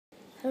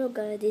Hello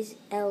guys, this is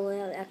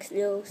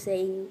LLXO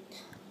saying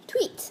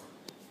tweet.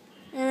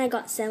 And I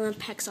got 7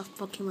 packs of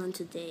Pokemon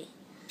today.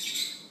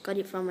 Got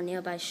it from a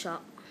nearby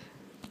shop.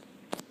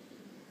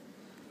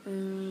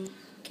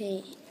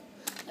 Okay,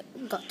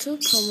 got 2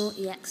 promo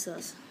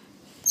EXs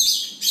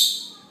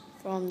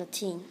from the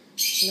team.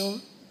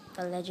 The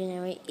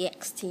legendary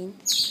EX team.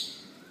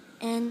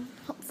 And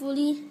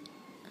hopefully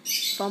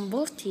from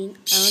both teams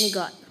I only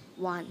got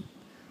 1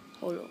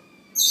 holo.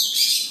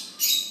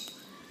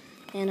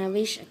 And I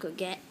wish I could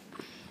get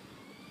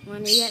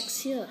 1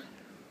 EX here.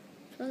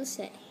 One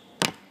sec.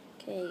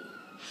 Okay,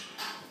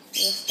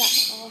 we'll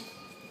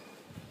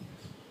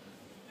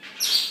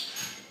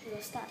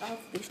start off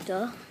with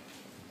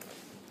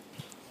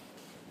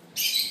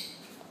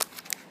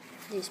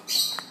this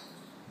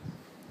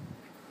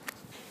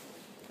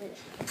pack.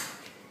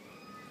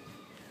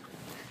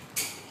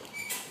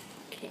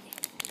 Okay.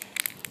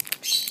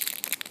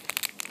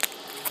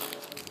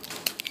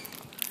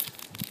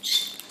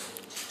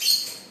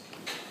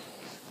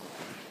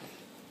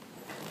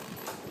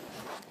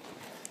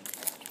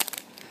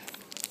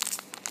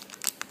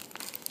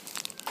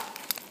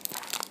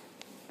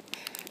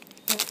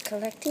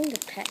 Collecting the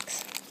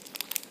packs,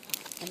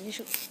 and we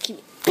should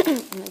keep it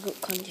in a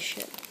good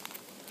condition.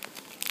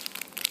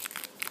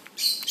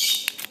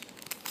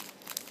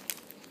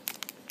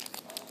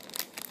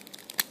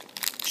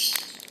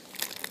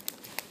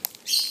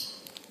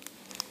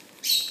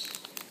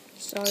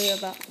 Sorry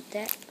about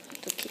that,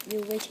 to keep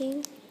you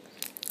waiting.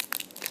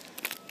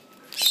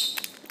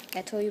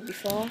 I told you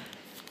before,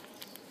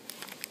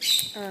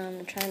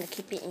 I'm trying to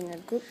keep it in a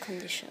good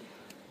condition.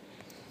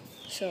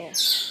 So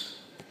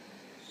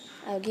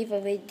I'll give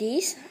away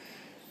these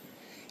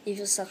if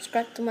you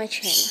subscribe to my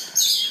channel.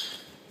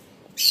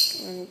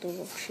 1,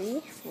 2,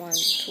 3, 1,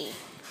 2.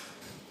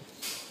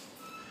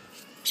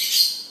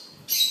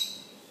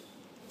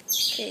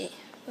 Okay,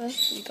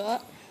 first we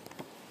got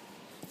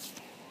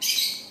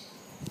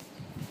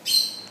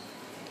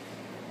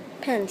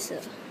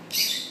pencil.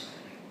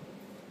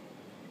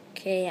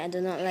 Okay, I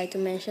do not like to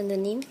mention the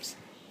names.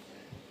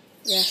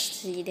 Just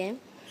see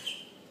them.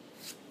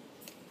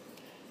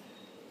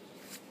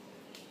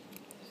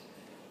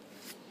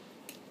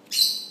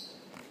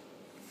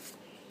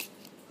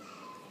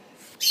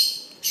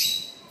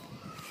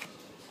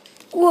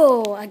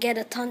 Whoa, I get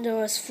a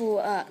Thunderous full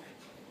art.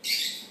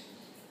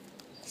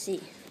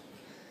 See,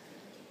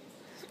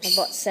 I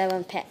bought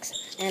 7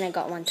 packs and I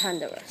got 1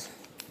 Thunderous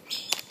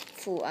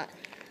full art.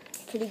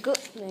 Pretty good,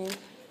 man.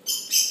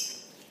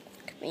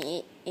 Keeping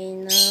it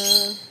in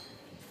a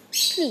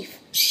sleeve.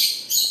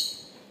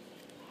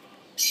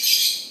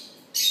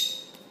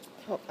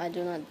 Hope I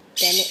do not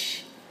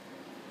damage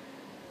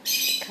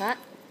the card.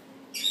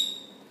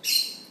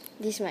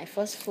 This is my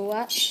first full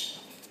art.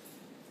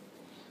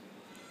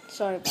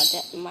 Sorry about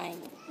that, my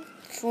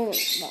phone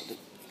is about to...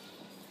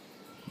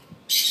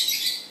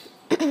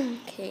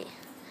 Okay,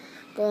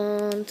 go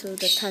on to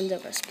the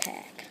Thunderous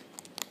pack.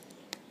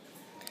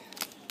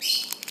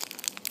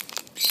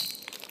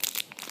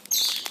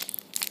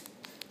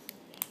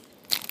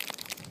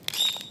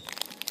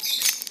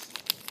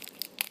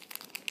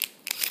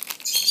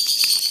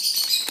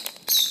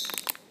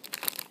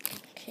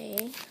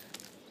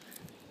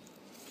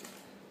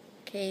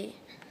 Okay,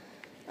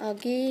 I'll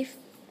give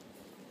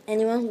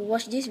anyone who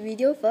watched this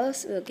video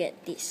first will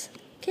get this.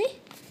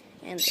 Okay,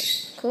 and the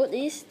code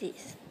is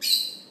this.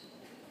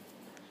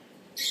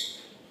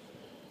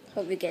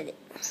 Hope you get it.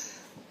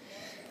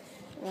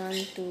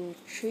 1, 2,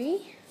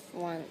 3,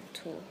 1,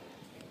 2.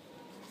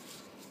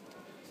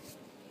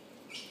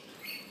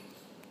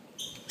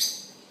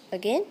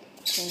 Again,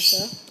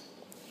 cancel.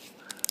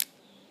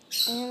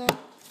 And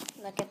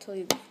like I told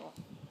you before,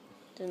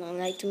 do not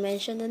like to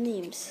mention the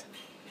names.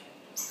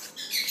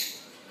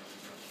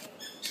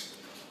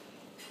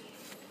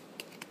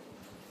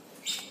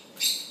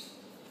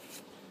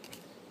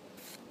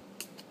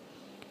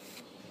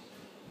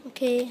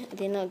 Okay, I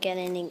did not get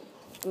any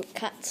good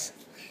cards.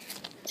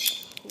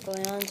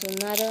 Going on to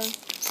another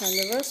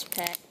Thunderous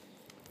pack.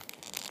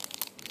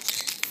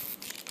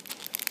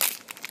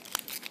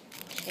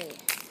 Okay.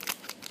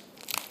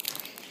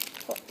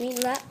 Hope me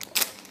luck.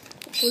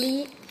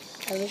 Hopefully,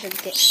 I wish I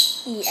get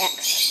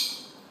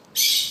EX.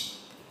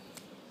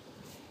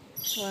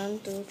 1,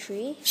 2,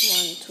 3, 1,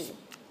 2.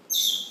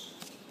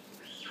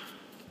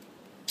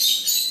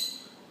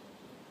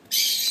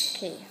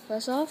 Okay,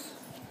 first off,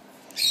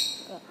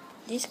 got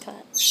this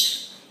card.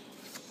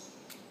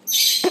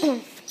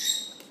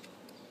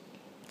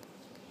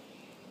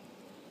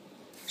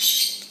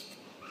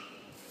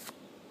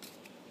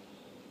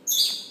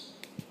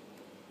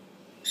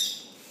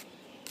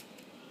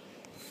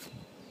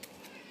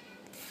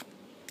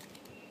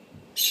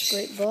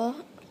 Great ball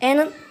and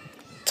a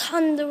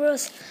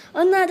Thunderous,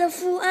 another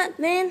full art,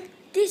 man.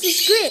 This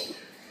is great.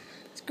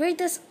 It's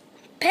greatest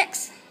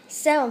packs,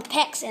 7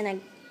 packs, and I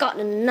got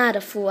another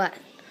full art.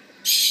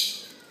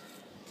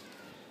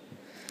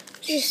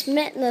 It's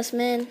madness,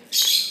 man.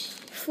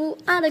 Full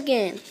art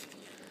again.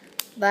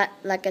 But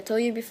like I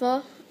told you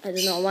before, I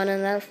do not want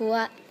another full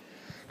art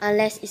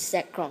unless it's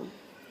Zekrom.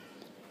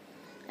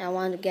 I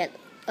want to get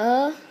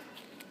a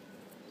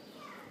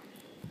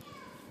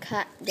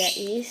card that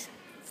is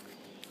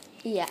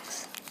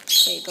EX.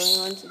 Okay, going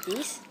on to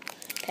this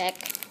pack.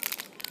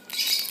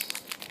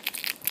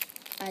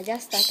 I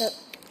just started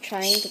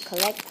trying to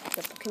collect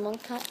the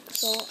Pokemon card,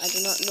 so I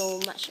do not know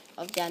much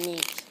of their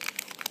names.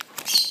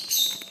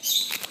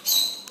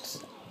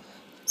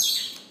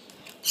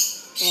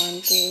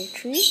 1, 2,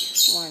 3,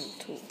 1,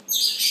 2.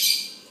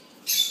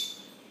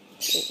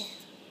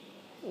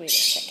 Wait a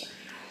second.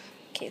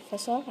 Okay,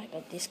 first off, I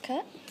got this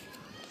card.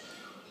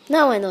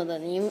 Now I know the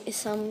name is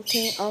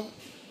something of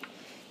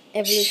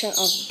evolution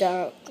of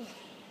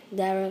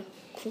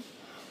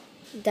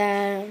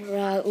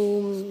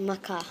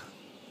Darumaka.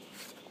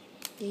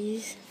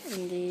 This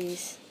and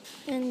this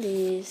and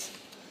this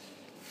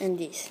and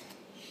this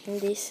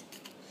and this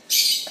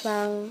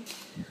clown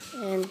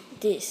and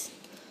this.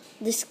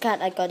 This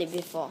card I got it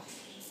before.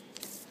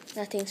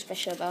 Nothing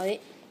special about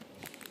it.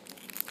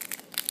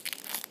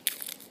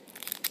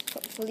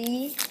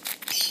 Hopefully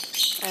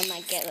I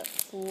might get a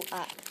full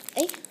art.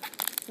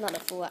 Not a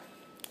full art.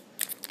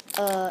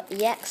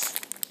 EX.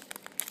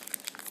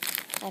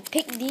 I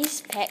picked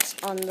these packs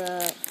on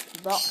the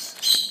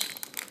box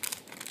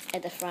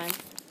at the front.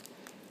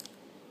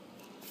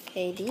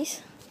 Okay,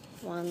 these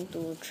 1,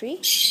 2,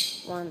 3,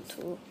 1,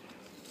 2.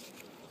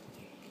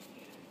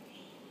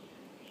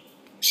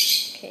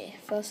 Okay,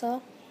 first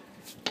off,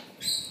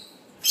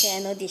 okay, I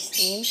know this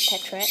name,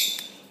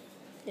 Tetrat.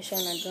 This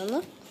one I don't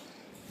know.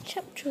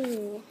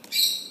 Chapter.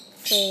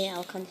 Okay,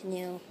 I'll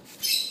continue.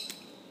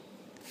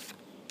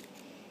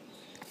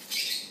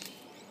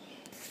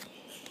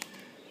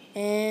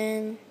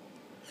 And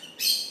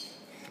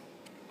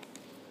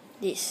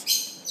this.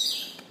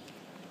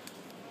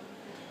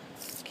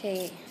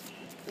 Okay,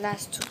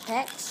 last 2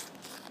 packs.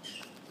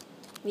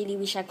 Really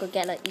wish I could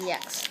get an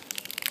EX.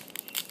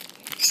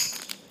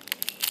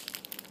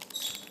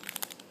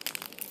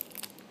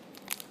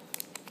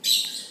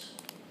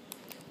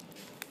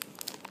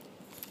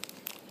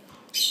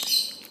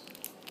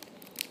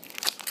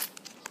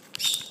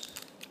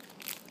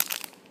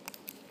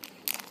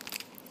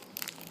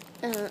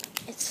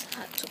 It's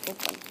hard to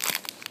open.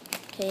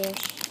 Okay,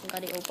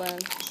 got it open.